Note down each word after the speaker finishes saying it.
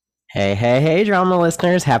Hey, hey, hey, drama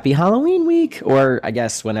listeners. Happy Halloween week. Or I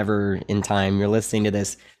guess whenever in time you're listening to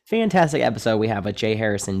this fantastic episode we have with Jay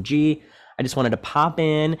Harrison G. I just wanted to pop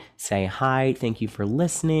in, say hi. Thank you for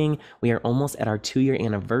listening. We are almost at our 2-year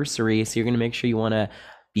anniversary. So you're going to make sure you want to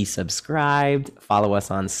be subscribed, follow us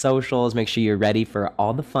on socials, make sure you're ready for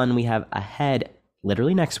all the fun we have ahead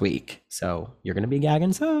literally next week. So you're going to be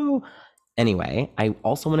gagging. So anyway, I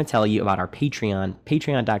also want to tell you about our Patreon,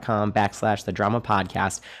 patreon.com/the drama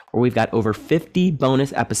podcast, where we've got over 50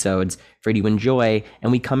 bonus episodes for you to enjoy.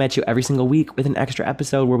 And we come at you every single week with an extra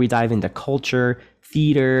episode where we dive into culture,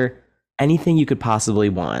 theater, anything you could possibly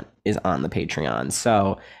want is on the Patreon.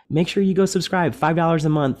 So make sure you go subscribe. $5 a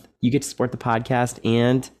month. You get to support the podcast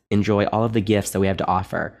and enjoy all of the gifts that we have to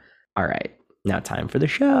offer. All right, now time for the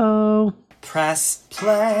show. Press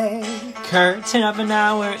play. Curtain of an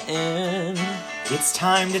hour in. It's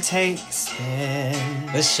time to take a spin.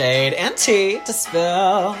 The shade and tea to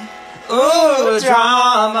spill. Ooh,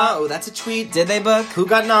 drama. Oh, that's a tweet. Did they book? Who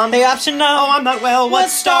got nom? The option no. Oh, I'm not well. What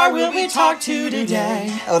star will we talk to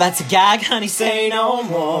today? Oh, that's a gag, honey. Say no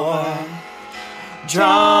more.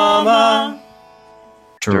 Drama.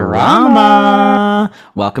 Drama.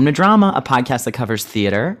 Welcome to Drama, a podcast that covers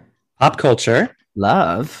theater, pop culture,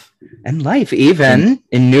 love, and life, even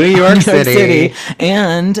in New York City.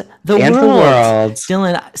 And the and world. The world.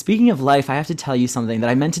 Dylan, speaking of life, I have to tell you something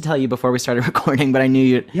that I meant to tell you before we started recording, but I knew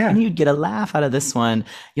you'd get a laugh out of this one.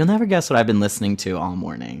 You'll never guess what I've been listening to all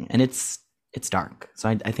morning, and it's dark. So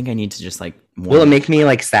I think I need to just like. Will it make me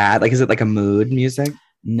like sad? Like, is it like a mood music?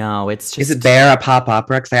 No, it's just. Is it there a pop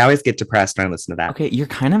opera? Because I always get depressed when I listen to that. Okay, you're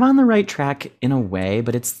kind of on the right track in a way,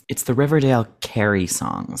 but it's the Riverdale Carrie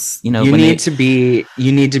songs. You know, you need to be.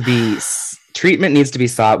 Treatment needs to be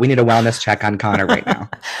sought. We need a wellness check on Connor right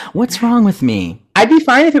now. What's wrong with me? I'd be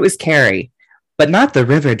fine if it was Carrie, but not the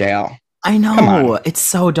Riverdale. I know. It's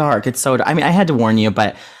so dark. It's so dark. I mean, I had to warn you,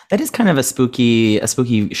 but that is kind of a spooky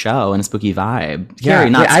show and a spooky vibe. Yeah,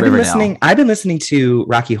 Carrie, not Riverdale. I've been listening to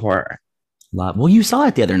Rocky Horror. Well, you saw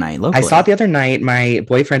it the other night. Locally. I saw it the other night. My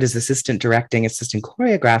boyfriend is assistant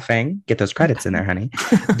choreographing. Get those credits in there, honey.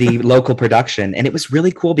 The local production. And it was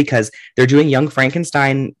really cool because they're doing Young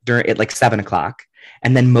Frankenstein at like 7:00.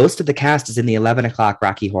 And then most of the cast is in the 11:00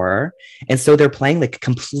 Rocky Horror. And so they're playing like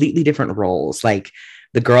completely different roles. Like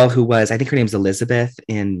the girl who was, I think her name's Elizabeth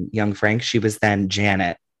in Young Frank. She was then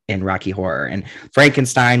Janet in Rocky Horror. And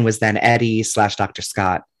Frankenstein was then Eddie / Dr.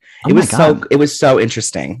 Scott. It was so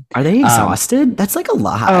interesting. Are they exhausted? That's like a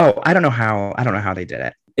lot. Oh, I don't know how they did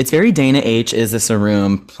it. It's very Dana H. Is this a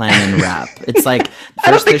room plan and rep? It's like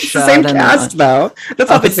I don't think it's the same cast though.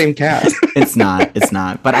 That's not the same cast. It's not.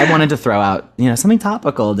 But I wanted to throw out something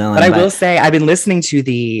topical, Dylan. But I will say I've been listening to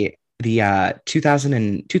the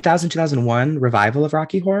 2001 revival of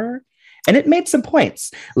Rocky Horror, and it made some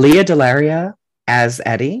points. Leah Delaria as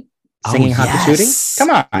Eddie singing Hot Patootie.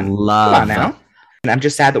 Come on now. And I'm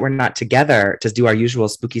just sad that we're not together to do our usual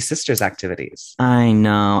Spooky Sisters activities. I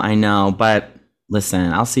know. But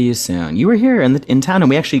listen, I'll see you soon. You were here in town, and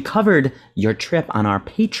we actually covered your trip on our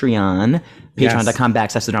Patreon,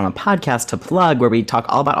 patreon.com/the drama podcast to plug, where we talk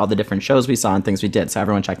all about all the different shows we saw and things we did. So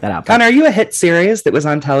everyone check that out. Connor, are you a hit series that was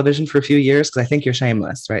on television for a few years? Because I think you're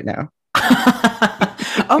shameless right now.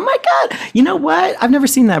 Oh my God. You know what? I've never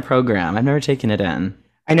seen that program. I've never taken it in.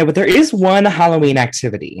 I know, but there is one Halloween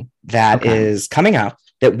activity that is coming up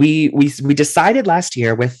that we decided last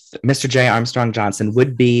year with Mr. J. Armstrong Johnson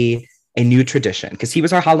would be a new tradition because he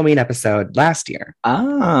was our Halloween episode last year.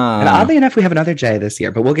 And oddly enough, we have another J this year,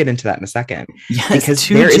 but we'll get into that in a second. Yes, because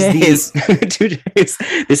two J's. Two J's.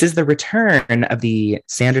 This is the return of the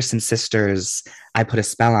Sanderson sisters. I Put a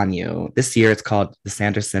Spell on You. This year it's called the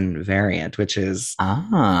Sanderson variant, which is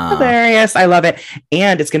hilarious. I love it.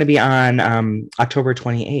 And it's going to be on October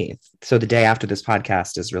 28th. So the day after this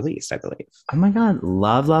podcast is released, I believe. Oh my God.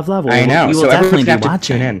 Love. I know. We will so definitely be have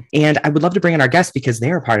watching. To tune in. And I would love to bring in our guests because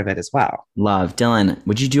they are part of it as well. Love. Dylan,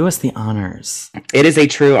 would you do us the honors? It is a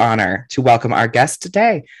true honor to welcome our guest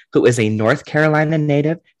today, who is a North Carolina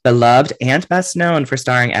native, beloved and best known for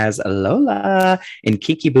starring as Lola in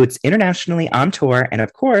Kiki Boots internationally on tour and,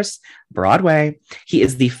 of course, Broadway. He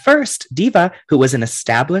is the first diva who was an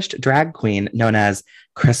established drag queen known as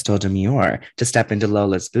Crystal Demure to step into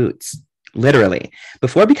Lola's boots. Literally.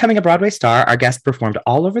 Before becoming a Broadway star, our guest performed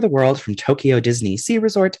all over the world from Tokyo Disney Sea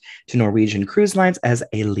Resort to Norwegian Cruise Lines as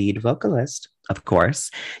a lead vocalist. Of course.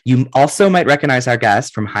 You also might recognize our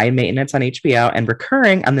guest from High Maintenance on HBO and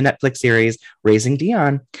recurring on the Netflix series Raising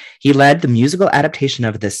Dion. He led the musical adaptation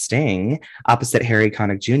of The Sting opposite Harry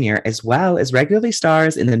Connick Jr., as well as regularly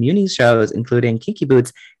stars in the Muni shows, including Kinky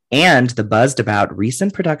Boots and the buzzed about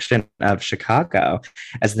recent production of Chicago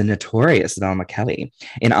as the notorious Velma Kelly.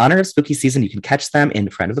 In honor of spooky season, you can catch them in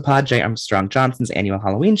friend of the pod, J. Armstrong Johnson's annual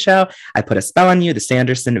Halloween show, I Put a Spell on You, the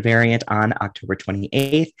Sanderson variant, on October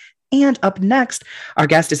 28th. And up next, our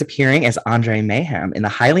guest is appearing as Andre Mayhem in the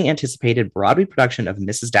highly anticipated Broadway production of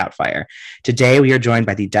Mrs. Doubtfire. Today, we are joined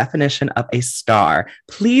by the definition of a star.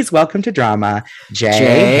 Please welcome to drama,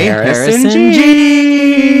 J. Harrison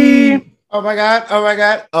G. Oh my God. Oh my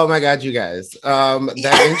God. Oh my God, you guys.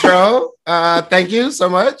 That intro, thank you so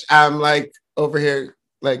much. I'm like over here,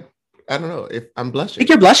 like, I don't know if I'm I blushing. think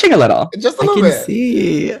you're blushing a little. Just a I little can bit.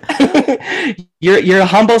 see. You're a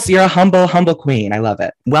humble queen. I love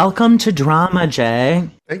it. Welcome to drama, Jay.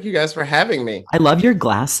 Thank you guys for having me. I love your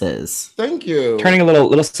glasses. Thank you. Turning a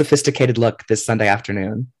little sophisticated look this Sunday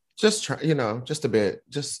afternoon. Just try, just a bit,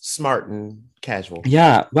 just smart and casual.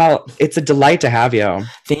 Yeah, well, it's a delight to have you.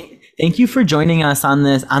 Thank you for joining us on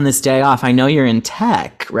this day off. I know you're in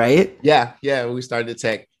tech, right? Yeah. We started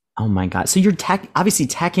tech. Oh my God. So you're obviously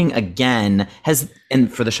teching again,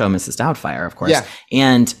 and for the show Mrs. Doubtfire, of course. Yeah.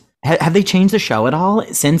 And have they changed the show at all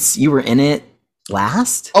since you were in it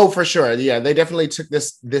last? Oh, for sure. Yeah, they definitely took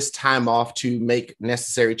this time off to make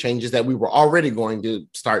necessary changes that we were already going to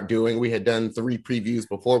start doing. We had done 3 previews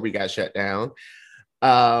before we got shut down.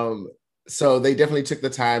 So they definitely took the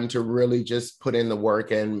time to really just put in the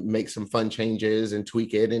work and make some fun changes and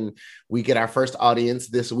tweak it. And we get our first audience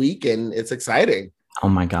this week, and it's exciting. Oh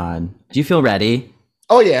my God. Do you feel ready?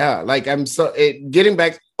 Oh yeah. Like getting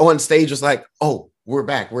back on stage was like, oh, we're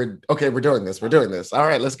back. We're doing this. We're doing this. All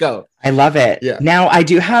right, let's go. I love it. Yeah. Now,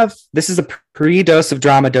 this is a dose of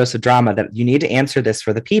drama that you need to answer this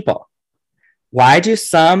for the people. Why do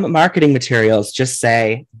some marketing materials just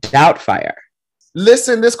say Doubtfire?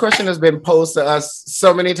 Listen, this question has been posed to us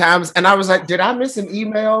so many times, and I was like, did I miss an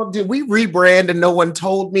email? Did we rebrand and no one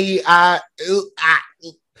told me?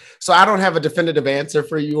 So I don't have a definitive answer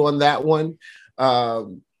for you on that one.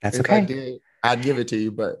 That's if okay. I did, I'd give it to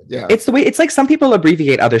you, but yeah. It's like some people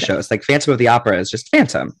abbreviate other shows, like Phantom of the Opera is just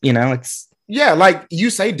Phantom, it's. Yeah, like you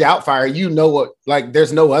say Doubtfire,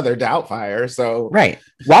 there's no other Doubtfire, so. Right.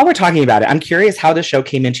 While we're talking about it, I'm curious how the show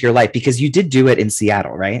came into your life, because you did do it in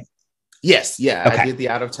Seattle, right? Yes, yeah, Okay. I did the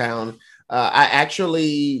out of town. I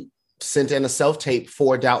actually sent in a self-tape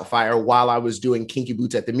for Doubtfire while I was doing Kinky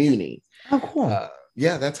Boots at the Muni. Oh, cool.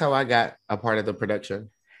 Yeah, that's how I got a part of the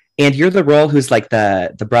production. And you're the role who's like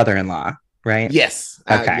the brother-in-law, right? Yes.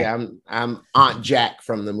 Okay. I'm Aunt Jack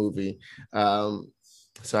from the movie. So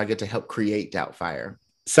I get to help create Doubtfire.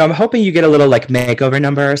 So I'm hoping you get a little like makeover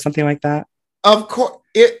number or something like that. Of course,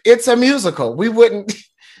 it's a musical. We wouldn't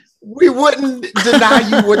deny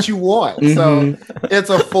you what you want. So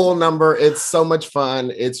it's a full number. It's so much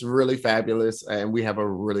fun. It's really fabulous. And we have a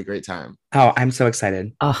really great time. Oh, I'm so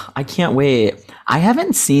excited. Oh, I can't wait. I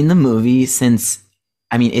haven't seen the movie since,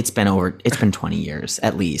 it's been 20 years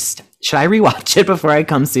at least. Should I rewatch it before I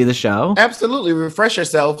come see the show? Absolutely. Refresh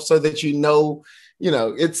yourself so that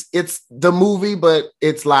it's the movie, but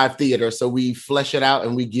it's live theater. So we flesh it out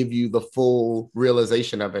and we give you the full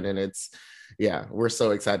realization of it. And we're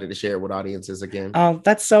so excited to share it with audiences again. Oh,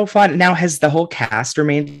 that's so fun. Now, has the whole cast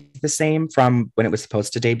remained the same from when it was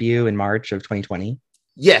supposed to debut in March of 2020?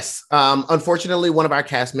 Yes. Unfortunately, one of our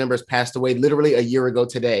cast members passed away literally a year ago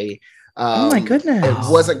today. Oh my goodness.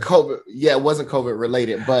 It wasn't COVID. Yeah, it wasn't COVID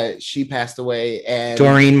related, but she passed away. And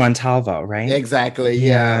Doreen Montalvo, right? Exactly.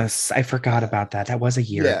 Yeah. Yes. I forgot about that. That was a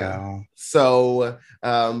year ago. So,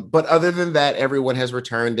 but other than that, everyone has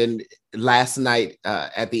returned. And last night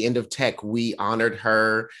at the end of Tech, we honored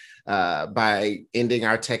her by ending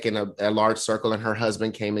our Tech in a large circle, and her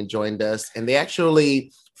husband came and joined us. And they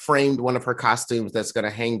actually framed one of her costumes that's going to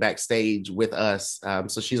hang backstage with us.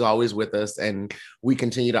 So she's always with us, and we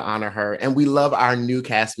continue to honor her. And we love our new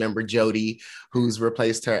cast member, Jody, who's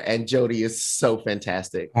replaced her. And Jody is so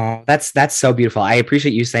fantastic. Oh, that's so beautiful. I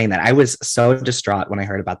appreciate you saying that. I was so distraught when I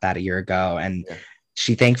heard about that a year ago. And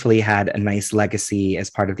she thankfully had a nice legacy as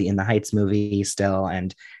part of the In the Heights movie still.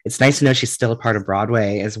 And it's nice to know she's still a part of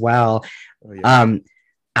Broadway as well. Oh, yeah.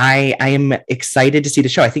 I am excited to see the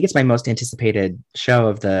show. I think it's my most anticipated show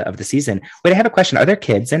of the season. Wait, I have a question. Are there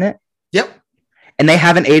kids in it? Yep. And they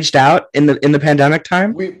haven't aged out in the pandemic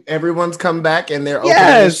time? Everyone's come back and they're opening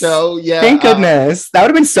the show. Yeah. Thank goodness. That would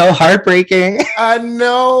have been so heartbreaking. I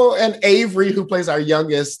know. And Avery, who plays our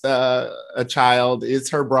youngest child,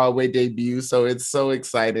 it's her Broadway debut. So it's so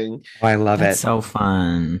exciting. Oh, I love That's it. so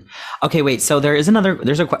fun. Okay, wait. So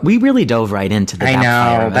we really dove right into the I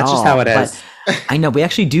know. That's just how it is. I know we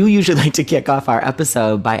actually do usually like to kick off our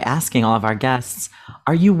episode by asking all of our guests,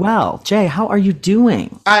 "Are you well, Jay? How are you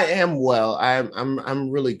doing?" I am well.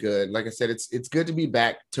 I'm really good. Like I said, it's good to be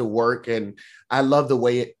back to work, and I love the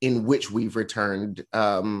way in which we've returned.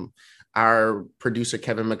 Our producer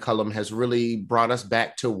Kevin McCullum has really brought us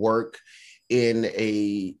back to work in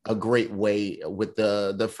a great way. With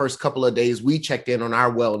the first couple of days, we checked in on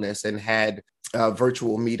our wellness and had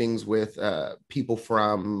virtual meetings with people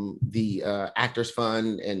from the Actors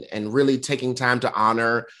Fund, and really taking time to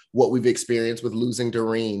honor what we've experienced with losing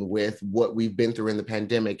Doreen, with what we've been through in the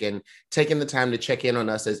pandemic, and taking the time to check in on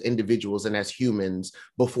us as individuals and as humans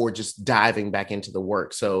before just diving back into the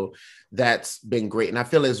work. So that's been great. And I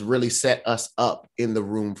feel it's really set us up in the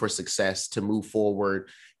room for success to move forward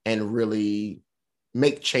and really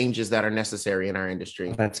make changes that are necessary in our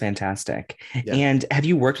industry. That's fantastic. Yeah. And have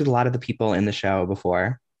you worked with a lot of the people in the show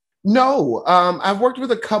before? No, I've worked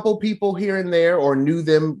with a couple people here and there, or knew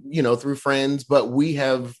them, through friends, but we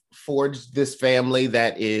have forged this family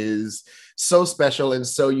that is so special and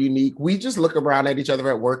so unique. We just look around at each other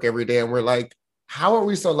at work every day and we're like, how are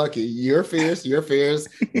we so lucky? You're fierce, you're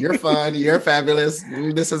fun, you're fabulous.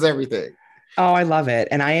 This is everything. Oh, I love it.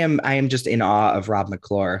 And I am just in awe of Rob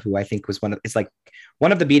McClure, who I think was one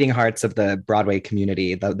of the beating hearts of the Broadway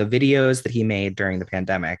community. The videos that he made during the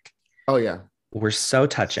pandemic. Oh yeah. Were so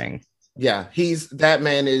touching. Yeah, that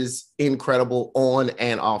man is incredible on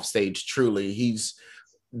and off stage. Truly, he's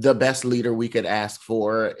the best leader we could ask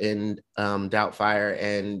for in Doubtfire,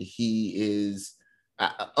 and he is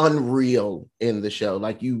unreal in the show.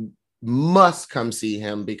 Like, you must come see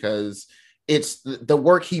him, because it's the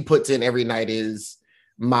work he puts in every night is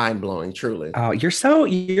mind-blowing. Truly. Oh, you're so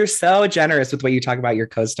generous with what you talk about your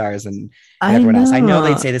co-stars and everyone else. I know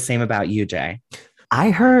they'd say the same about you, Jay. I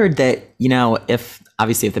heard that, if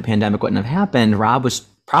the pandemic wouldn't have happened, Rob was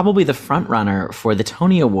probably the front runner for the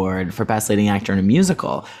Tony Award for Best Leading Actor in a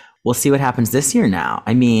Musical. We'll see what happens this year now.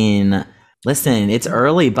 I mean, listen, it's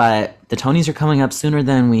early, but the Tonys are coming up sooner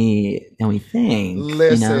than we think.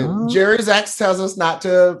 Listen, Jerry Zaks tells us not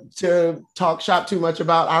to talk shop too much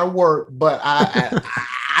about our work, but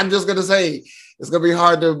I'm just gonna say it's gonna be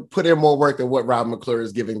hard to put in more work than what Rob McClure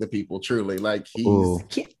is giving the people. Truly, like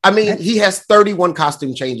he has 31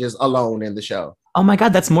 costume changes alone in the show. Oh my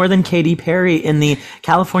God, that's more than Katy Perry in the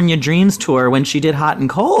California Dreams tour when she did Hot and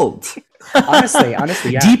Cold. honestly,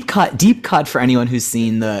 yeah. Deep cut for anyone who's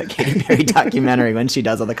seen the Katy Perry documentary when she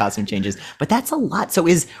does all the costume changes. But that's a lot. So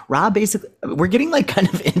is Rob basically, we're getting like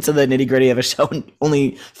kind of into the nitty gritty of a show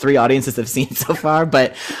only 3 audiences have seen so far,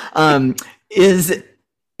 but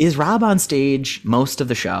is Rob on stage most of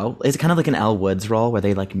the show? Is it kind of like an Elle Woods role where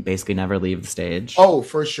they like basically never leave the stage? Oh,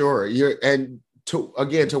 for sure.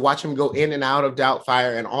 To watch him go in and out of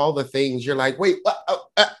Doubtfire and all the things, you're like, wait,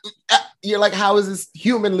 you're like, how is this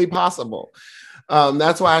humanly possible?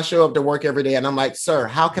 That's why I show up to work every day and I'm like, sir,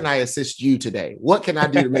 how can I assist you today? What can I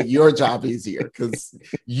do to make your job easier? Because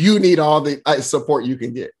you need all the support you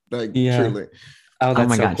can get. Like, truly. Oh, that's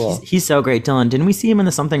my so God. cool. He's so great. Dylan, didn't we see him in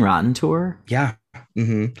the Something Rotten tour? Yeah.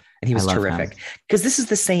 Mm-hmm. And he was terrific. Because this is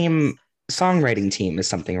the same songwriting team as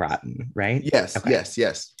Something Rotten, right? Yes, okay.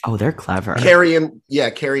 yes. Oh, they're clever. Carrie and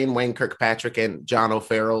Wayne Kirkpatrick and John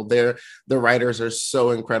O'Farrell, the writers are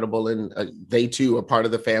so incredible, and they too are part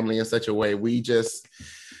of the family in such a way. We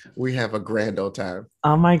have a grand old time.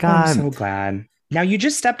 Oh my God. I'm so glad. Now, you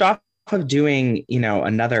just stepped off of doing,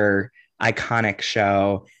 another iconic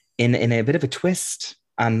show in a bit of a twist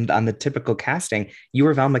on the typical casting. You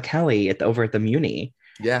were Velma Kelly over at the Muni.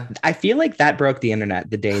 Yeah. I feel like that broke the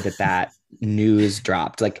internet the day that news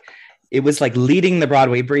dropped. Like, it was like leading the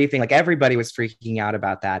Broadway briefing. Like, everybody was freaking out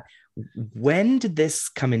about that. When did this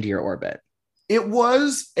come into your orbit? It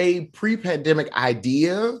was a pre-pandemic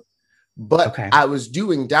idea, but I was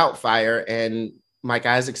doing Doubtfire, and Mike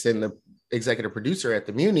Isaacson, the executive producer at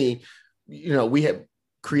the Muni, we had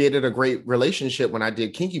created a great relationship when I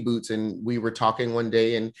did Kinky Boots, and we were talking one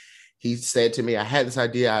day, and he said to me, I had this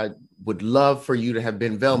idea. I would love for you to have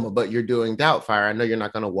been Velma, but you're doing Doubtfire. I know you're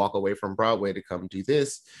not going to walk away from Broadway to come do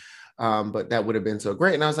this, but that would have been so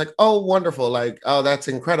great. And I was like, oh, wonderful. Like, oh, that's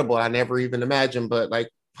incredible. I never even imagined, but like,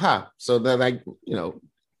 so then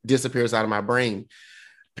disappears out of my brain.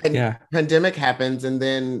 Pandemic happens. And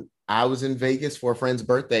then I was in Vegas for a friend's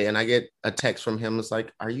birthday, and I get a text from him. It's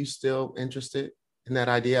like, are you still interested in that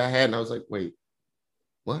idea I had? And I was like, wait,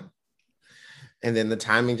 what? And then the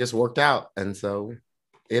timing just worked out. And so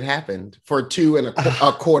it happened for 2 and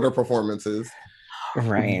a quarter performances.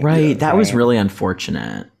 Right. Yeah, that was really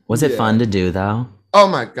unfortunate. Was it fun to do though? Oh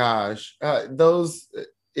my gosh. It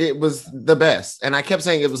was the best. And I kept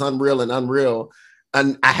saying it was unreal.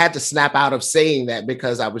 and I had to snap out of saying that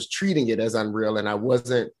because I was treating it as unreal and I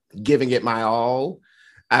wasn't giving it my all.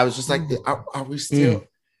 I was just like, are we still?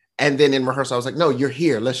 And then in rehearsal, I was like, no, you're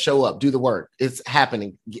here. Let's show up, do the work. It's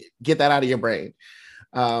happening. Get that out of your brain.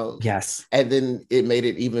 Yes. And then it made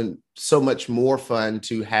it even so much more fun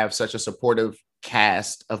to have such a supportive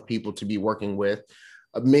cast of people to be working with,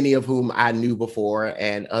 many of whom I knew before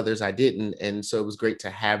and others I didn't. And so it was great to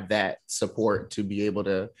have that support to be able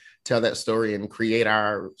to tell that story and create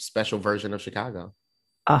our special version of Chicago.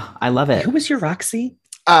 Oh, I love it. Who was your Roxy?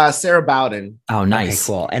 Sarah Bowden. Oh, nice.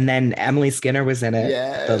 Okay, cool. And then Emily Skinner was in it.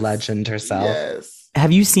 Yes. The legend herself. Yes.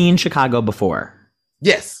 Have you seen Chicago before?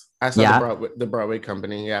 Yes. I saw Yeah? the Broadway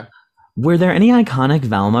company. Yeah. Were there any iconic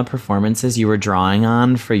Velma performances you were drawing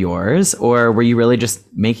on for yours, or were you really just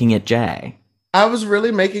making it Jay? I was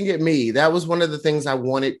really making it me. That was one of the things I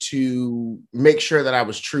wanted to make sure that I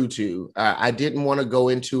was true to. I didn't want to go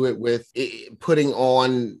into it with putting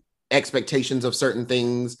on expectations of certain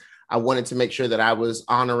things. I wanted to make sure that I was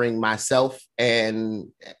honoring myself and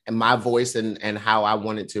my voice and how I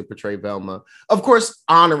wanted to portray Velma. Of course,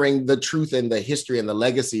 honoring the truth and the history and the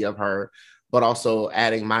legacy of her, but also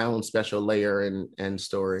adding my own special layer and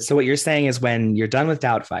story. So what you're saying is when you're done with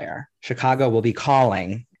Doubtfire, Chicago will be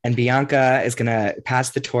calling and Bianca is going to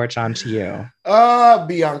pass the torch on to you.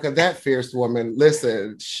 Bianca, that fierce woman.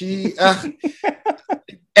 Listen, she...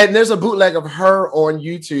 and there's a bootleg of her on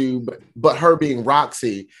YouTube, but her being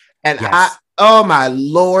Roxy. And Yes. oh my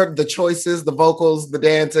Lord, the choices, the vocals, the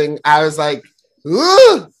dancing. I was like,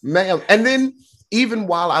 ooh, ma'am. And then even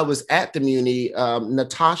while I was at the Muni,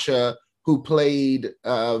 Natasha, who played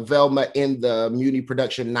Velma in the Muni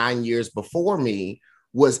production 9 years before me,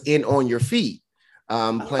 was in On Your Feet,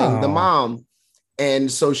 playing the mom.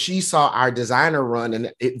 And so she saw our designer run,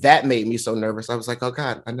 and that made me so nervous. I was like, oh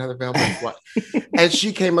God, another Velma. What? And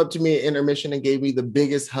she came up to me at intermission and gave me the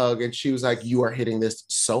biggest hug. And she was like, you are hitting this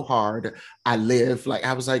so hard. I live. Like,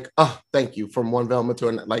 I was like, oh, thank you. From one Velma to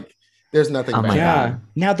another. Like, there's nothing Oh better. my God.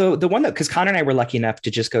 Now the one that, because Connor and I were lucky enough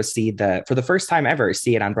to just go see for the first time ever,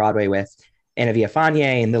 see it on Broadway with Anna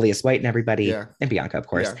Viafania and Lilias White and everybody, Yeah. and Bianca, of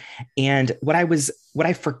course. Yeah. And what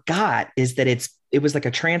I forgot is that it was like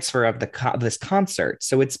a transfer of this concert.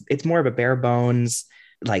 So it's more of a bare bones,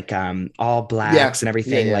 like all blacks and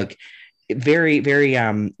everything, Yeah. like very, very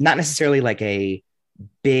not necessarily like a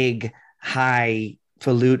big,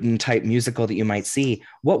 highfalutin type musical that you might see.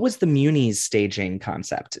 What was the Muni's staging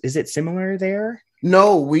concept? Is it similar there?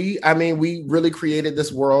 No, we really created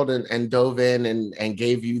this world and dove in and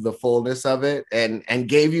gave you the fullness of it and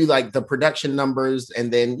gave you like the production numbers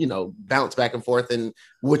and then, bounce back and forth and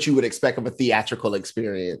what you would expect of a theatrical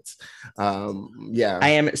experience. Yeah. I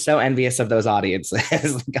am so envious of those audiences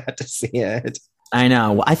that got to see it. I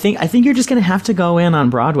know. I think you're just gonna have to go in on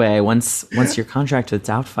Broadway once your contract with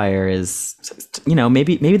Doubtfire is,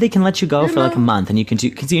 maybe they can let you go for like a month and you can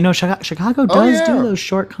do, because Chicago does do those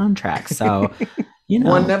short contracts. So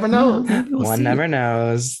one never knows. One never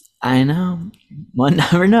knows. I know. One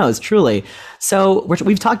never knows. Truly. So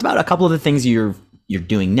we've talked about a couple of the things you're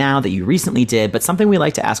doing now that you recently did, but something we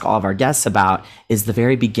like to ask all of our guests about is the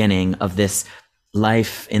very beginning of this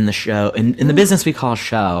life in the show, in the business we call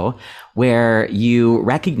show, where you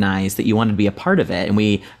recognize that you wanted to be a part of it. And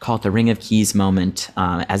we call it the Ring of Keys moment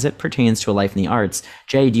as it pertains to a life in the arts.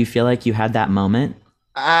 Jay, do you feel like you had that moment?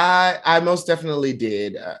 I most definitely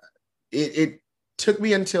did. It took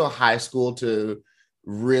me until high school to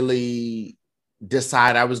really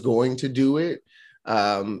decide I was going to do it.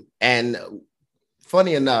 And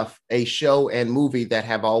funny enough, a show and movie that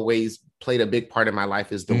have always played a big part in my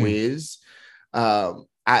life is The Wiz.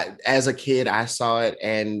 As a kid, I saw it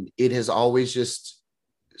and it has always just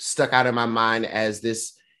stuck out in my mind as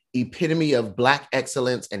this epitome of Black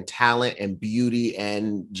excellence and talent and beauty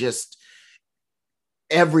and just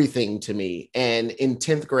everything to me. And in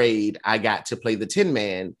 10th grade, I got to play the Tin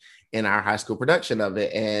Man in our high school production of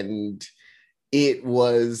it. And it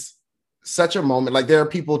was such a moment. Like, there are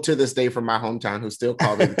people to this day from my hometown who still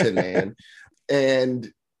call me the Tin Man.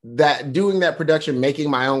 And that doing that production, making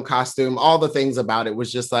my own costume, all the things about it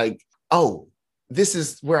was just like, oh, this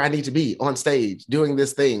is where I need to be on stage doing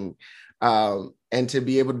this thing. And to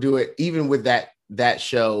be able to do it, even with that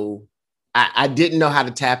show, I didn't know how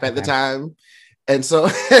to tap at the time. And so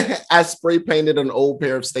I spray painted an old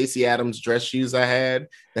pair of Stacey Adams dress shoes I had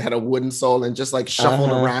that had a wooden sole and just like shuffled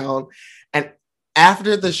around. And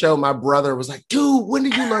after the show, my brother was like, dude, when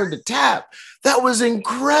did you learn to tap? That was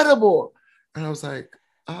incredible. And I was like,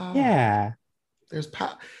 oh, yeah, there's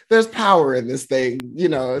power in this thing,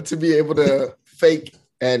 to be able to fake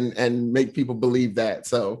and make people believe that.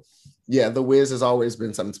 So Yeah, The Wiz has always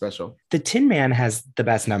been something special. The Tin Man has the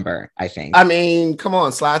best number, I think. I mean, come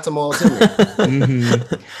on, slide some more Tin Man.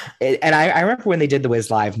 Mhm. And I remember when they did the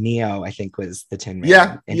Wiz live, Neo, I think, was the Tin Man.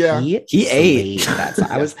 Yeah, and yeah. He ate. slayed that song.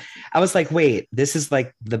 I was like, wait, this is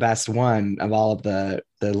like the best one of all of the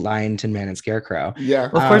Lion, Tin Man, and Scarecrow. Yeah.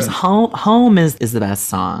 Well, of course, home is the best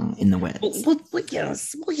song in the Wiz.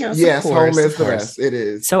 Yes, Yes, of Home course, is of the course. best. It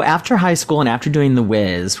is. So after high school and after doing the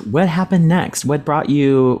Wiz, what happened next? What brought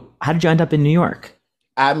you? How did you end up in New York?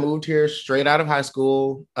 I moved here straight out of high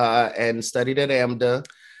school and studied at AMDA,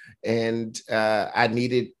 and I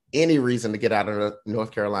needed any reason to get out of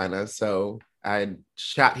North Carolina. So I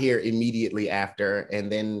shot here immediately after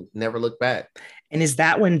and then never looked back. And is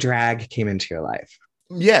that when drag came into your life?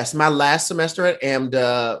 Yes, my last semester at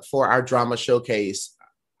AMDA for our drama showcase,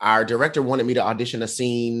 our director wanted me to audition a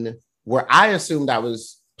scene where I assumed I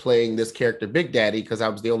was playing this character Big Daddy because I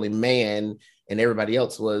was the only man and everybody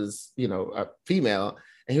else was, a female.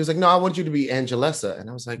 And he was like, no, I want you to be Angelessa. And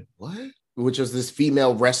I was like, what? Which was this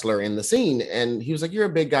female wrestler in the scene. And he was like, you're a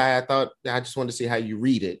big guy. I just wanted to see how you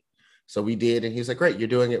read it. So we did. And he was like, great, you're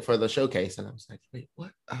doing it for the showcase. And I was like, wait,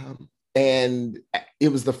 what? And it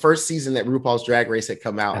was the first season that RuPaul's Drag Race had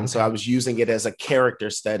come out. And so I was using it as a character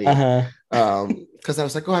study. Because I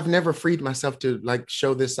was like, I've never freed myself to like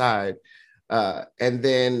show this side. And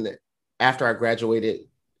then after I graduated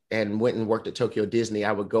and went and worked at Tokyo Disney,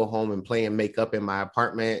 I would go home and play and makeup in my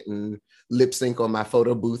apartment and lip sync on my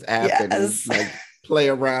photo booth app and like play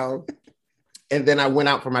around. And then I went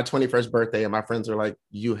out for my 21st birthday and my friends were like,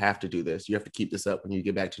 you have to do this. You have to keep this up when you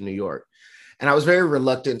get back to New York. And I was very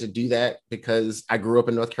reluctant to do that because I grew up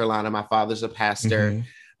in North Carolina. My father's a pastor. Mm-hmm.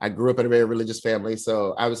 I grew up in a very religious family.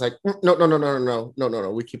 So I was like,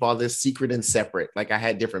 no. We keep all this secret and separate. Like I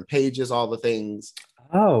had different pages, all the things.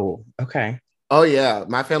 Oh, okay. Oh yeah.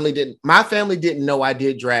 My family didn't know I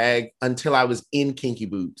did drag until I was in Kinky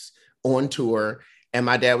Boots on tour. And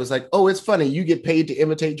my dad was like, oh, it's funny. You get paid to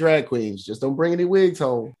imitate drag queens. Just don't bring any wigs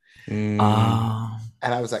home. And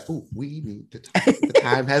I was like, oh, we need the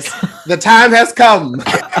time has come.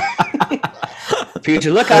 For you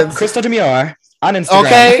to look up Crystal Demure on Instagram.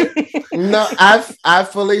 Okay. No, I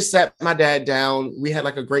fully set my dad down. We had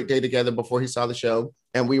like a great day together before he saw the show.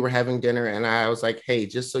 And we were having dinner. And I was like, hey,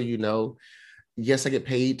 just so you know, yes, I get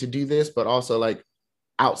paid to do this, but also like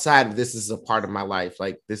outside of this is a part of my life.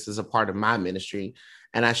 Like this is a part of my ministry.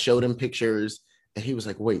 And I showed him pictures and he was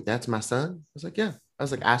like, wait, that's my son? I was like, yeah. I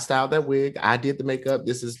was like, I styled that wig. I did the makeup.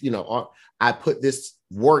 This is, I put this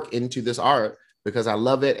work into this art because I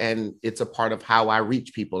love it. And it's a part of how I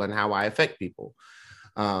reach people and how I affect people.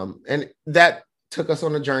 And that took us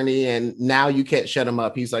on a journey. And now you can't shut him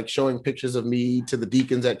up. He's like showing pictures of me to the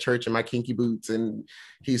deacons at church in my kinky boots. And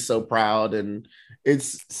he's so proud. And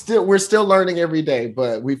we're still learning every day,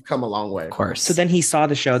 but we've come a long way. Of course. So then he saw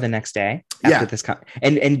the show the next day after this.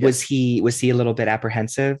 And was he a little bit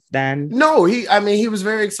apprehensive then? No, he was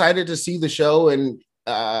very excited to see the show. And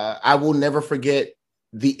I will never forget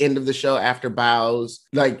the end of the show after bows,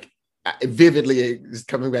 like vividly it's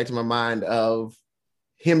coming back to my mind of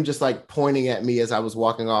him just like pointing at me as I was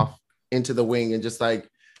walking off into the wing and just like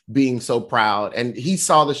being so proud. And he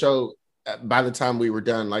saw the show by the time we were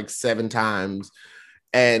done like 7 times.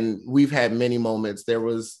 And we've had many moments. There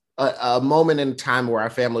was a moment in time where our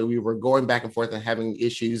family, we were going back and forth and having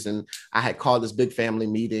issues. And I had called this big family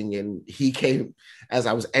meeting and he came as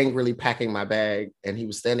I was angrily packing my bag and he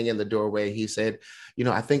was standing in the doorway. He said,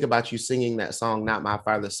 I think about you singing that song, Not My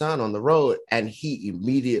Father's Son, on the road. And he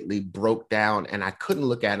immediately broke down and I couldn't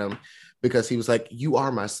look at him because he was like, you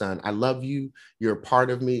are my son. I love you. You're a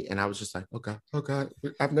part of me. And I was just like, oh God,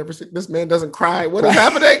 I've never seen this man doesn't cry. What is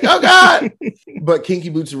happening? Oh God. But Kinky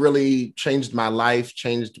Boots really changed my life,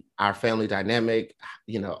 changed our family dynamic,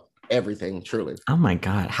 everything, truly. Oh my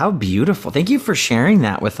God, how beautiful. Thank you for sharing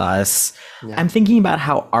that with us. Yeah. I'm thinking about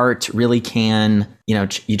how art really can,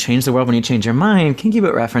 you change the world when you change your mind, Kinky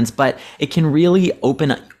Boot reference, but it can really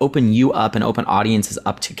open you up and open audiences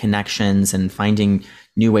up to connections and finding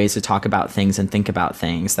new ways to talk about things and think about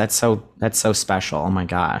things. That's so special. Oh my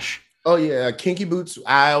gosh. Oh yeah. Kinky Boots,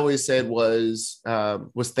 I always said was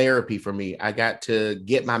therapy for me. I got to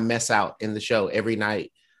get my mess out in the show every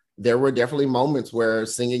night. There were definitely moments where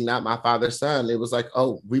singing Not My Father's Son, it was like,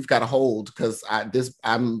 oh, we've got to hold because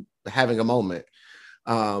I'm having a moment,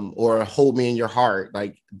 or Hold Me in Your Heart.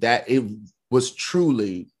 Like that, it was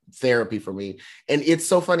truly therapy for me. And it's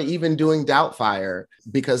so funny, even doing Doubtfire,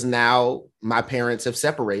 because now my parents have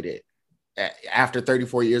separated after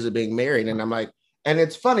 34 years of being married. And I'm like, and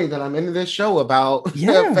it's funny that I'm in this show about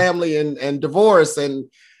family and divorce. And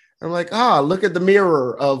I'm like, look at the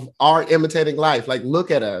mirror of our imitating life. Like,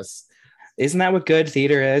 look at us. Isn't that what good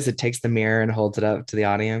theater is? It takes the mirror and holds it up to the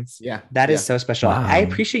audience. Yeah. That is so special. Wow. I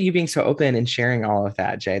appreciate you being so open and sharing all of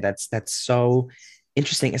that, Jay. That's so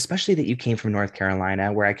interesting, especially that you came from North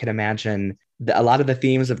Carolina, where I could imagine a lot of the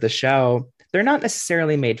themes of the show, they're not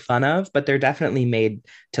necessarily made fun of, but they're definitely made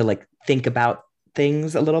to like think about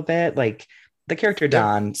things a little bit. Like the character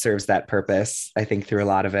Don serves that purpose, I think, through a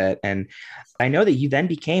lot of it. And I know that you then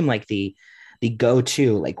became like the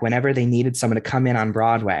go-to, like whenever they needed someone to come in on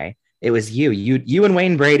Broadway, it was you and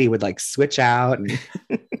Wayne Brady would like switch out. And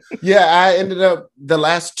Yeah, I ended up the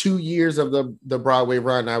last 2 years of the Broadway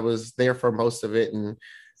run, I was there for most of it. And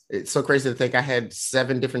it's so crazy to think I had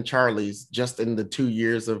 7 different Charlies just in the 2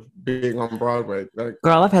 years of being on Broadway. Like,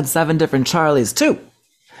 Girl, I've had 7 different Charlies too.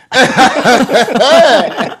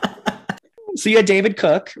 so you had David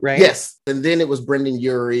Cook, right? yes. And then it was Brendan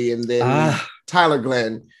Urie and then Tyler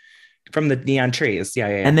Glenn. From the Neon Trees. Yeah.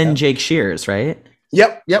 And then Jake Shears, right?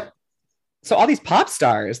 Yep. So all these pop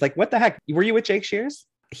stars, like what the heck? Were you with Jake Shears?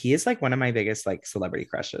 He is like one of my biggest like celebrity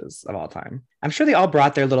crushes of all time. I'm sure they all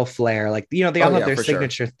brought their little flair. Like, you know, they all have their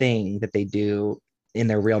signature thing that they do in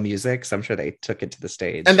their real music. So I'm sure they took it to the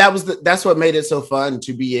stage. And that's what made it so fun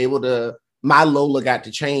to be able to, my Lola got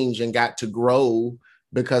to change and got to grow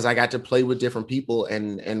because I got to play with different people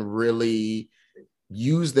and really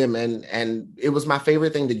use them. And it was my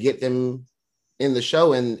favorite thing to get them in the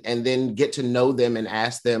show and then get to know them and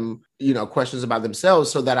ask them, you know, questions about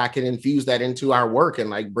themselves so that I can infuse that into our work and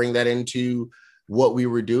like bring that into what we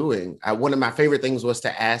were doing. One of my favorite things was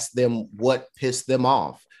to ask them what pissed them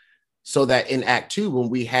off so that in Act 2, when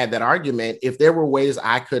we had that argument, if there were ways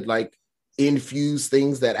I could like infuse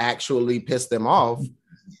things that actually pissed them off,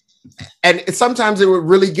 and sometimes it would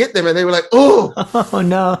really get them and they were like, oh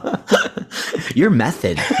no. You're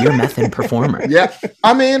method performer. Yeah.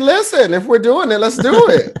 I mean, listen, if we're doing it, let's do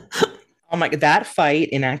it. Oh my God, that fight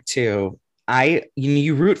in Act 2,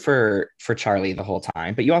 you root for Charlie the whole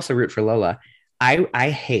time, but you also root for Lola. I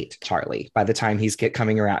hate Charlie by the time he's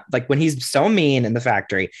coming around. Like when he's so mean in the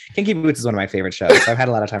factory. Kinky Boots is one of my favorite shows. So I've had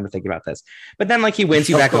a lot of time to think about this. But then like he wins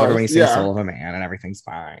you back over when he sings Soul of a Man and everything's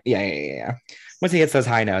fine. Yeah. Once he hits those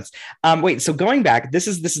high notes. Wait, so going back, this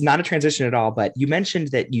is not a transition at all, but you mentioned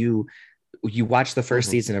that you watched the first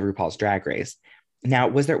season of RuPaul's Drag Race. Now,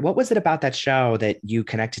 what was it about that show that you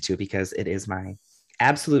connected to? Because it is my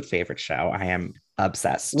absolute favorite show. I am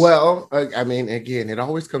obsessed. Well, I mean, again, it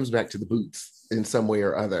always comes back to the boots in some way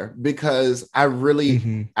or other, because I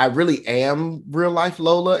really am real life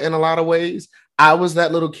Lola in a lot of ways. I was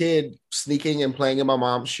that little kid sneaking and playing in my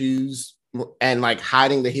mom's shoes and like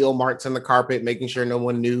hiding the heel marks in the carpet, making sure no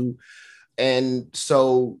one knew. And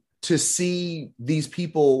so to see these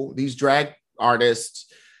people, these drag artists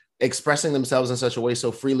expressing themselves in such a way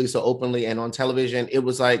so freely, so openly, and on television, it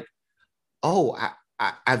was like, oh,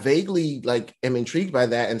 I vaguely like am intrigued by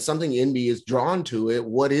that, and something in me is drawn to it.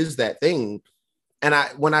 What is that thing? And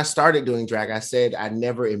when I started doing drag, I said I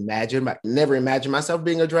never imagined myself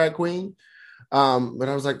being a drag queen. But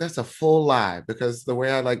I was like, that's a full lie, because the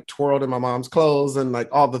way I like twirled in my mom's clothes and like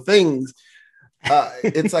all the things,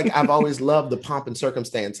 it's like I've always loved the pomp and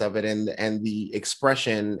circumstance of it and the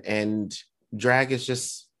expression, and drag is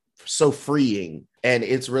just so freeing. And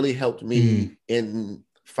it's really helped me in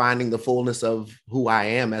finding the fullness of who I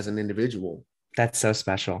am as an individual. That's so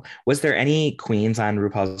special. Was there any queens on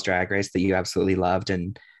RuPaul's Drag Race that you absolutely loved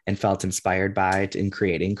and felt inspired by in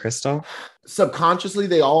creating Crystal? Subconsciously,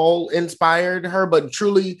 they all inspired her, but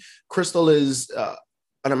truly, Crystal is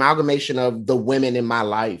an amalgamation of the women in my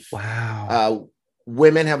life. Wow.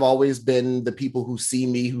 Women have always been the people who see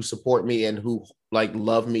me, who support me, and who like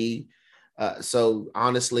love me. So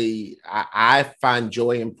honestly, I find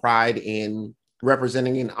joy and pride in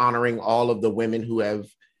representing and honoring all of the women who have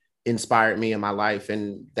inspired me in my life.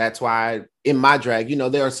 And that's why in my drag, you know,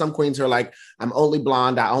 there are some queens who are like, I'm only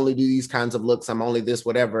blonde, I only do these kinds of looks, I'm only this,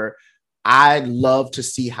 whatever. I love to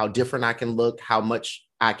see how different I can look, how much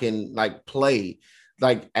I can like play.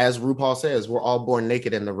 Like as RuPaul says, we're all born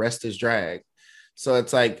naked and the rest is drag. So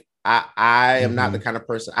it's like, I am not the kind of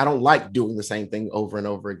person, I don't like doing the same thing over and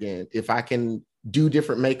over again. If I can do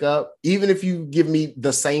different makeup, even if you give me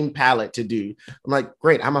the same palette to do, I'm like,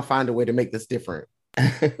 great, I'm gonna find a way to make this different.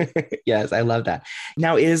 Yes, I love that.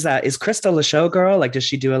 Now, is Crystal a showgirl? Like, does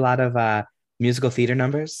she do a lot of musical theater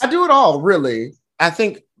numbers? I do it all, really. I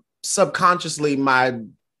think subconsciously my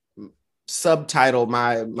subtitle,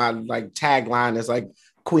 my like tagline is like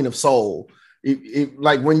Queen of Soul.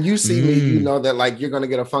 Like when you see me, you know that like you're gonna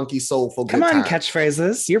get a funky soulful. Come on,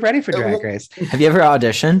 catchphrases. You're ready for Drag Race. Have you ever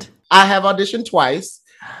auditioned? I have auditioned twice.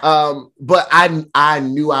 But I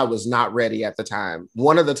knew I was not ready at the time.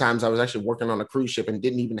 One of the times I was actually working on a cruise ship and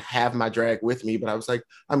didn't even have my drag with me, but I was like,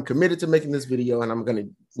 I'm committed to making this video and I'm going to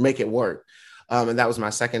make it work. And that was my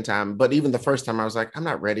second time. But even the first time I was like, I'm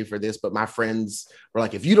not ready for this. But my friends were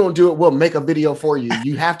like, if you don't do it, we'll make a video for you.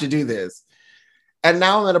 You have to do this. And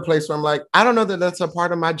now I'm at a place where I'm like, I don't know that that's a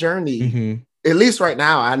part of my journey. At least right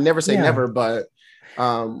now. I never say never, but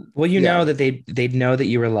well, know that they'd know that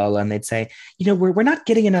you were Lola, and they'd say, we're not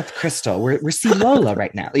getting enough Crystal. We're seeing Lola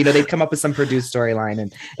right now. They'd come up with some produced storyline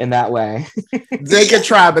and in that way. They could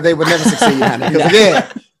try, but they would never succeed. Because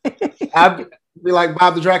again, I'd be like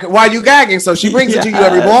Bob the Drag. Why are you gagging? So she brings it to you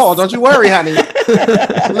every ball. Don't you worry, honey.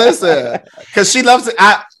 Listen, because she loves it.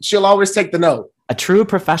 She'll always take the note. A true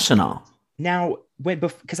professional. Now,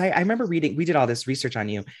 because I remember reading, we did all this research on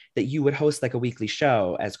you, that you would host like a weekly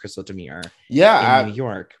show as Crystal Demure in New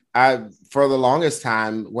York. For the longest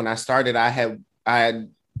time when I started, I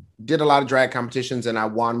did a lot of drag competitions and I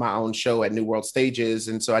won my own show at New World Stages.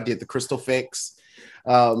 And so I did the Crystal Fix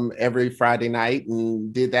every Friday night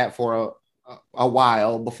and did that for a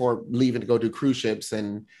while before leaving to go do cruise ships.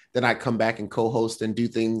 And then I'd come back and co-host and do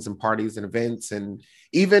things and parties and events. And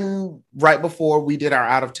even right before we did our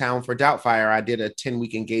out of town for Doubtfire, I did a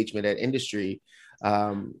 10-week engagement at Industry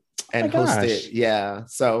and hosted. Yeah.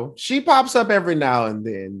 So she pops up every now and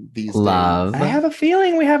then these days. I have a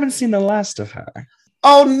feeling we haven't seen the last of her.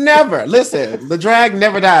 Oh, never. Listen, the drag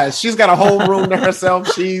never dies. She's got a whole room to herself.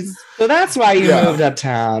 So that's why you moved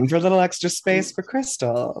uptown, for a little extra space for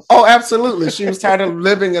Crystal. Oh, absolutely. She was tired of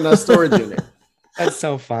living in a storage unit. That's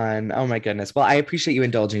so fun. Oh my goodness. Well, I appreciate you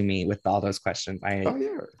indulging me with all those questions.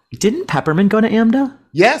 Didn't Peppermint go to AMDA?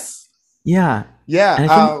 Yes. Yeah. Yeah.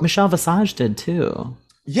 And I think Michelle Visage did too.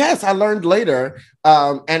 Yes, I learned later.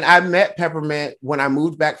 And I met Peppermint when I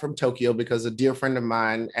moved back from Tokyo because a dear friend of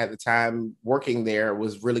mine at the time working there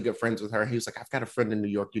was really good friends with her. He was like, I've got a friend in New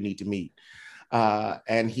York you need to meet.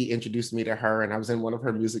 And he introduced me to her and I was in one of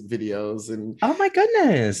her music videos. And oh my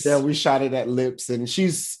goodness. Yeah, we shot it at Lips. And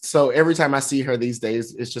so every time I see her these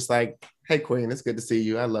days, it's just like, hey, Queen, it's good to see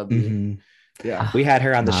you. I love you. Yeah, we had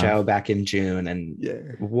her on the show back in June,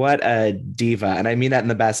 and what a diva, and I mean that in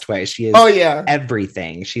the best way. She is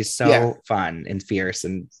everything. She's so fun and fierce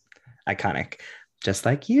and iconic, just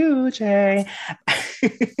like you, Jay.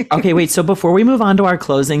 Okay, wait, so before we move on to our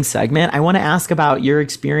closing segment, I want to ask about your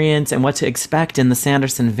experience and what to expect in the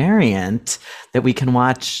Sanderson variant that we can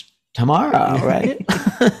watch tomorrow, right?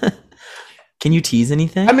 Can you tease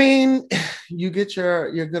anything? I mean, you get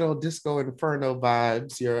your good old Disco Inferno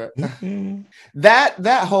vibes.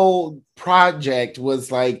 That whole project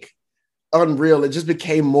was like unreal. It just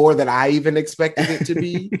became more than I even expected it to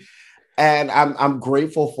be. And I'm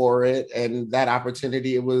grateful for it. And that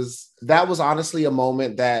opportunity, that was honestly a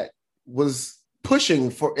moment that was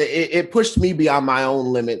pushing for it pushed me beyond my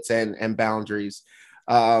own limits and boundaries.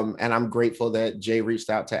 And I'm grateful that Jay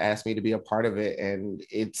reached out to ask me to be a part of it. And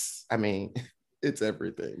it's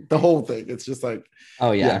everything. The whole thing. It's just like,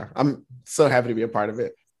 oh yeah. I'm so happy to be a part of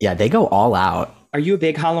it. Yeah, they go all out. Are you a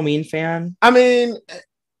big Halloween fan? I mean,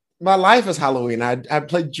 my life is Halloween. I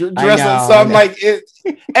play dress up. So I'm like,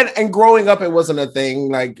 and growing up, it wasn't a thing.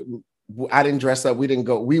 Like, I didn't dress up.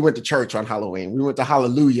 We went to church on Halloween. We went to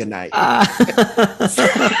Hallelujah night.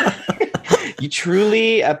 You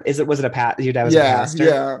truly, was it a pastor? Your dad was a pastor?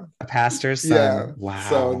 Yeah. A pastor's son? Yeah. Wow.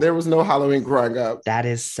 So there was no Halloween growing up. That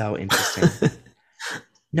is so interesting.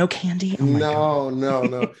 No candy? Oh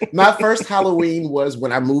no. My first Halloween was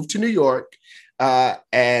when I moved to New York.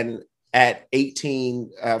 And at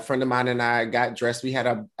 18, a friend of mine and I got dressed. We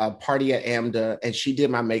had a party at AMDA and she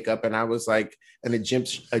did my makeup and I was like an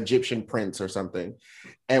Egyptian prince or something.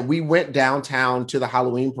 And we went downtown to the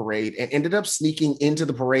Halloween parade and ended up sneaking into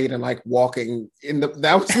the parade and like walking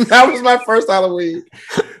that was my first Halloween.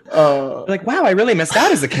 Like, wow, I really missed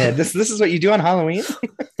out as a kid. This is what you do on Halloween.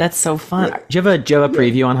 That's so fun. Do you have a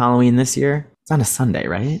preview on Halloween this year? It's on a Sunday,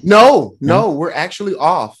 right? No, we're actually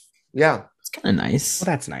off. Yeah. It's kind of nice. Well,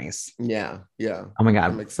 that's nice. Yeah. Oh my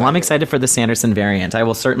God. I'm excited for the Sanderson variant. I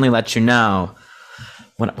will certainly let you know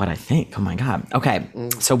what I think. Oh my God. Okay.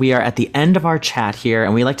 So we are at the end of our chat here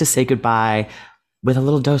and we like to say goodbye with a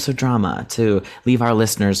little dose of drama to leave our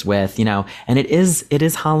listeners with, and it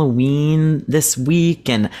is Halloween this week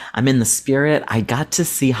and I'm in the spirit. I got to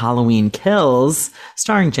see Halloween Kills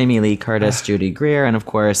starring Jamie Lee Curtis, Judy Greer, and of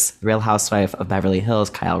course, the Real Housewife of Beverly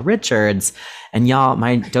Hills, Kyle Richards. And y'all,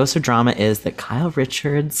 my dose of drama is that Kyle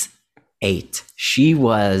Richards 8. She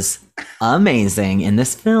was amazing in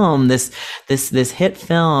this film, this hit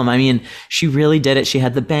film. I mean, she really did it. She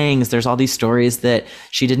had the bangs. There's all these stories that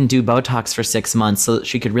she didn't do Botox for 6 months so that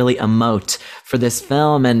she could really emote for this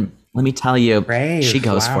film. And let me tell you, Brave. she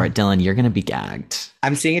goes Wow. for it. Dylan, you're going to be gagged.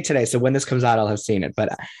 I'm seeing it today. So when this comes out, I'll have seen it.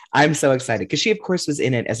 But I'm so excited because she, of course, was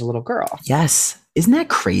in it as a little girl. Yes. Isn't that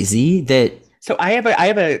crazy that So I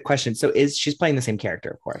have a question. So she's playing the same character,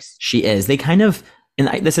 of course. she is? They kind of,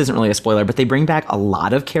 and this isn't really a spoiler, but they bring back a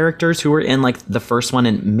lot of characters who were in like the first one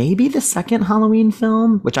and maybe the second Halloween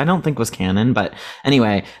film, which I don't think was canon. But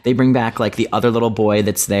anyway, they bring back like the other little boy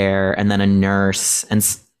that's there, and then a nurse, and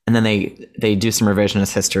then they do some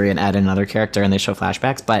revisionist history and add another character, and they show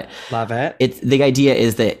flashbacks. But Love it. the idea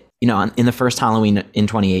is that, you know, in the first Halloween in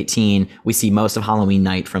 2018, we see most of Halloween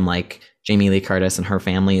night from like Jamie Lee Curtis and her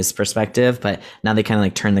family's perspective, but now they kind of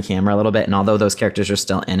like turn the camera a little bit. And although those characters are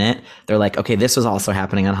still in it, they're like, okay, this was also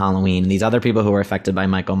happening on Halloween. These other people who were affected by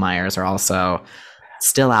Michael Myers are also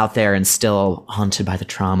still out there and still haunted by the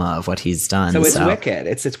trauma of what he's done. So it's wicked.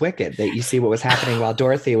 It's wicked that you see what was happening while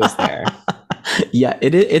Dorothy was there. Yeah,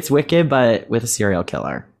 it's wicked, but with a serial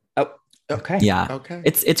killer. Oh, okay. Yeah. Okay.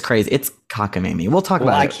 It's crazy. It's cockamamie. We'll talk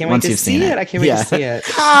about I it can't wait once to you've see seen it. I can't wait Yeah. to see it.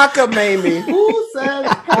 Cockamamie. Who says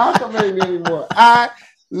cockamamie anymore? I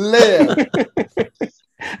live.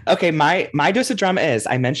 Okay, my dose of drama is,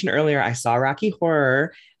 I mentioned earlier, I saw Rocky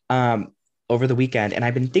Horror over the weekend, and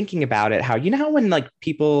I've been thinking about it, how, you know how when like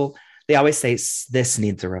people, they always say this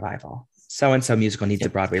needs a revival. So-and-so musical needs a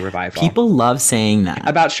Broadway revival. People love saying that.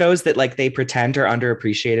 About shows that like they pretend are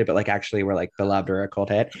underappreciated, but like actually were like beloved or a cult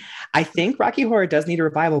hit. I think Rocky Horror does need a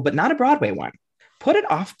revival, but not a Broadway one. Put it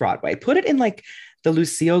off Broadway. Put it in like the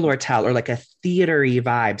Lucille Lortel or like a theater-y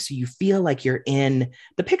vibe, so you feel like you're in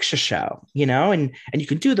the picture show, you know, and you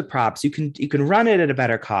can do the props, you can run it at a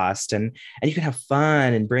better cost, and you can have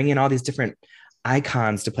fun and bring in all these different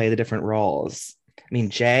icons to play the different roles. I mean,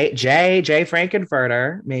 Jay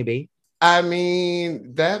Frankenfurter, maybe. I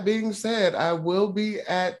mean, that being said, I will be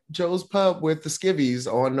at Joe's Pub with the Skivvies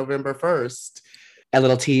on November 1st. A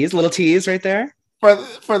little tease right there.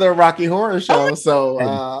 For the Rocky Horror Show.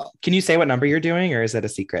 So Can you say what number you're doing, or is that a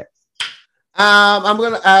secret?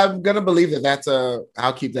 I'm gonna believe that's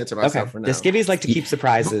I'll keep that to myself for now. The Skivvies like to keep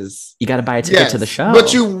surprises. You got to buy a ticket to the show.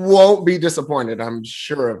 But you won't be disappointed, I'm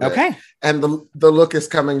sure of it. Okay. And the look is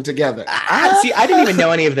coming together. See, I didn't even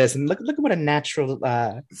know any of this, and look at what a natural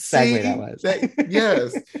segue that was.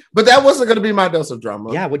 Yes, but that wasn't going to be my dose of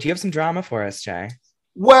drama. Yeah, would you have some drama for us, Jay?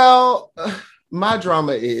 Well, my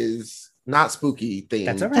drama is not spooky themed.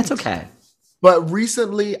 That's all right. That's okay. But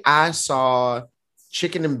recently I saw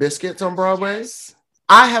Chicken and Biscuits on Broadway.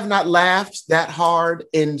 I have not laughed that hard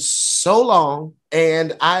in so long,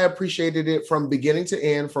 and I appreciated it from beginning to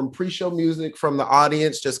end, from pre-show music, from the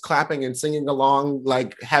audience just clapping and singing along,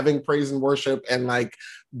 like having praise and worship, and like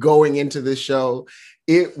going into this show.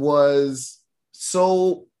 It was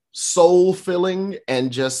so soul-filling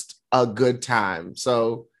and just a good time.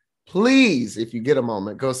 So please, if you get a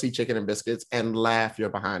moment, go see Chicken and Biscuits and laugh your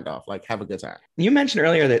behind off. Like, have a good time. You mentioned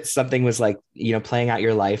earlier that something was like, you know, playing out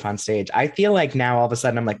your life on stage. I feel like now all of a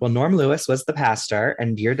sudden I'm like, well, Norm Lewis was the pastor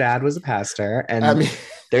and your dad was a pastor. And I mean,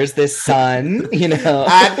 there's this son, you know.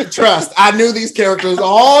 I knew these characters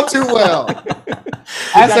all too well.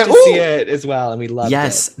 I got to see it as well, and we loved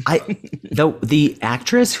yes, it. The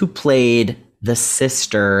actress who played the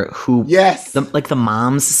sister, who the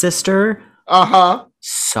mom's sister,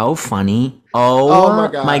 so funny. Oh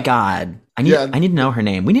my god. I need to know her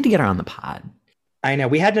name. We need to get her on the pod. I know.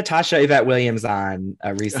 We had Natasha Yvette Williams on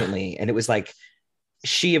recently, and it was like,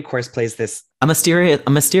 she of course plays this a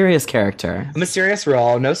mysterious character, a mysterious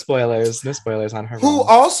role. No spoilers on her. Who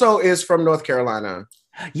also is from North Carolina.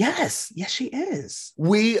 Yes, she is.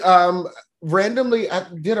 We randomly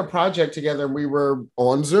did a project together, and we were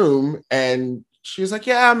on Zoom, and she was like,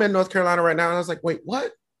 yeah, I'm in North Carolina right now. And I was like, wait,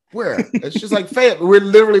 what? Where? It's just like Fayetteville. We're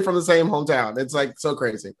literally from the same hometown. It's like so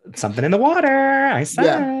crazy. Something in the water. I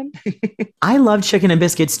said. Yeah. I love Chicken and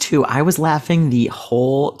Biscuits too. I was laughing the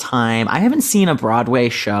whole time. I haven't seen a Broadway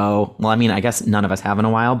show. Well, I mean, I guess none of us have in a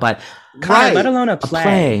while, but let alone a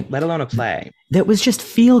play. Let alone a play. That was just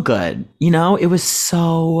feel good. You know, it was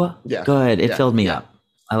so good. It filled me up.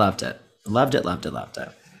 I loved it. Loved it.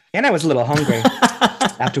 And I was a little hungry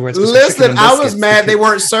afterwards. Listen, I was mad they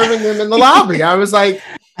weren't serving them in the lobby. I was like,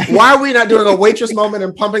 why are we not doing a waitress moment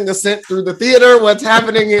and pumping the scent through the theater? What's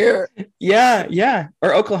happening here? Yeah.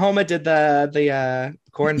 Or Oklahoma did the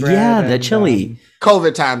cornbread. Yeah, the chili.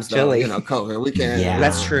 COVID times though. Chili. You know, COVID. We can't. Yeah.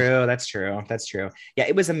 That's true. Yeah,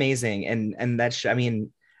 it was amazing. And that's, I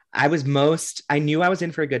mean, I knew I was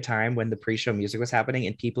in for a good time when the pre-show music was happening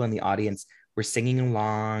and people in the audience were singing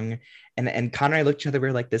along. And Connor and I looked at each other, we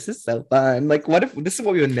were like, this is so fun. Like, what if this is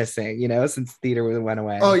what we've been missing, since theater went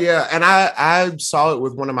away? Oh yeah. And I saw it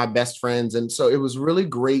with one of my best friends. And so it was really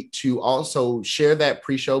great to also share that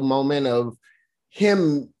pre-show moment of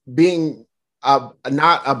him being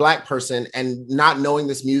not a Black person and not knowing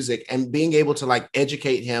this music and being able to like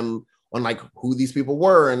educate him on like who these people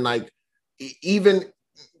were and like even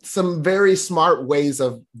some very smart ways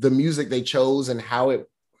of the music they chose and how it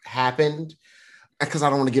happened. Because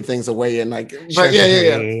I don't want to give things away and like, but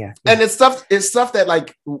yeah. And it's stuff that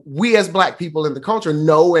like we as Black people in the culture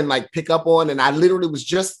know and like pick up on. And I literally was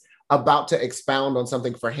just about to expound on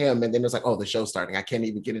something for him. And then it was like, oh, the show's starting. I can't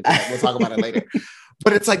even get into that. We'll talk about it later.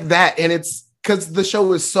 But it's like that. And it's because the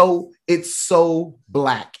show is so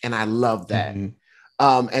Black. And I love that.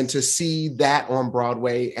 Mm-hmm. And to see that on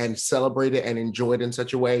Broadway and celebrate it and enjoy it in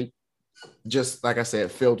such a way, just like I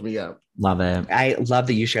said, filled me up. Love it. I love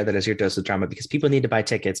that you share that as your dose of drama because people need to buy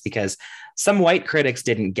tickets because some white critics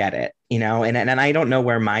didn't get it, and I don't know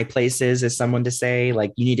where my place is as someone to say,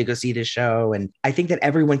 like, you need to go see this show. And I think that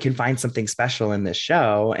everyone can find something special in this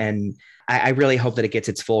show. And I really hope that it gets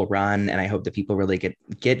its full run. And I hope that people really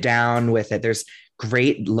get down with it. There's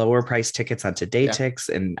great lower price tickets on TodayTix,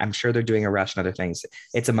 and I'm sure they're doing a rush and other things.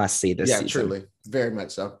 It's a must see this season. Yeah, truly. Very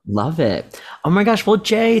much so. Love it. Oh my gosh. Well,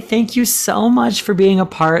 Jay, thank you so much for being a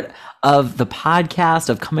part of the podcast,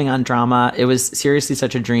 of coming on Drama. It was seriously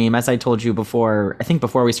such a dream. As I told you before, I think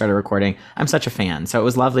before we started recording, I'm such a fan. So it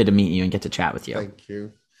was lovely to meet you and get to chat with you. Thank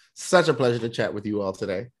you. Such a pleasure to chat with you all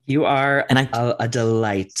today. You are a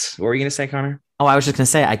delight. What were you going to say, Connor? Oh, I was just going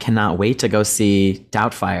to say, I cannot wait to go see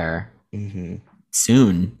Doubtfire. Mm-hmm.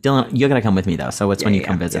 Soon. Dylan, you're gonna come with me though, so it's when you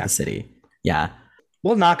come visit the city.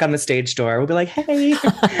 We'll knock on the stage door. We'll be like, hey,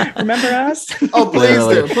 remember us? Oh, please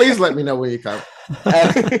do. Please let me know when you come.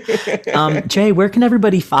 Jay, where can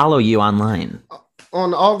everybody follow you online?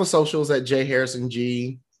 On all the socials at Jay Harrison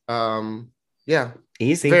G.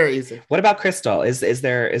 Easy. Very easy. What about Crystal? Is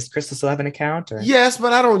Crystal still have an account? Or? Yes,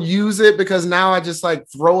 but I don't use it because now I just like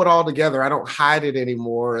throw it all together. I don't hide it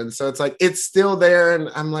anymore. And so it's like it's still there. And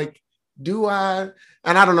I'm like, do I?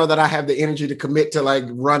 And I don't know that I have the energy to commit to like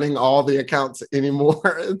running all the accounts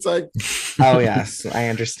anymore. It's like, oh yes, I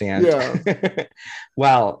understand. Yeah.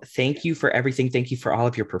 Well, thank you for everything. Thank you for all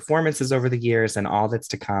of your performances over the years and all that's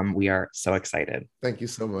to come. We are so excited. Thank you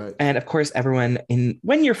so much. And of course, everyone,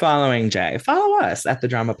 when you're following Jay, follow us at the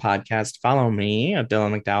Drama Podcast. Follow me at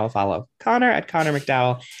Dylan McDowell. Follow Connor at Connor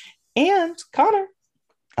McDowell. And Connor,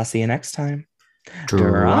 I'll see you next time.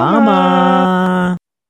 Drama.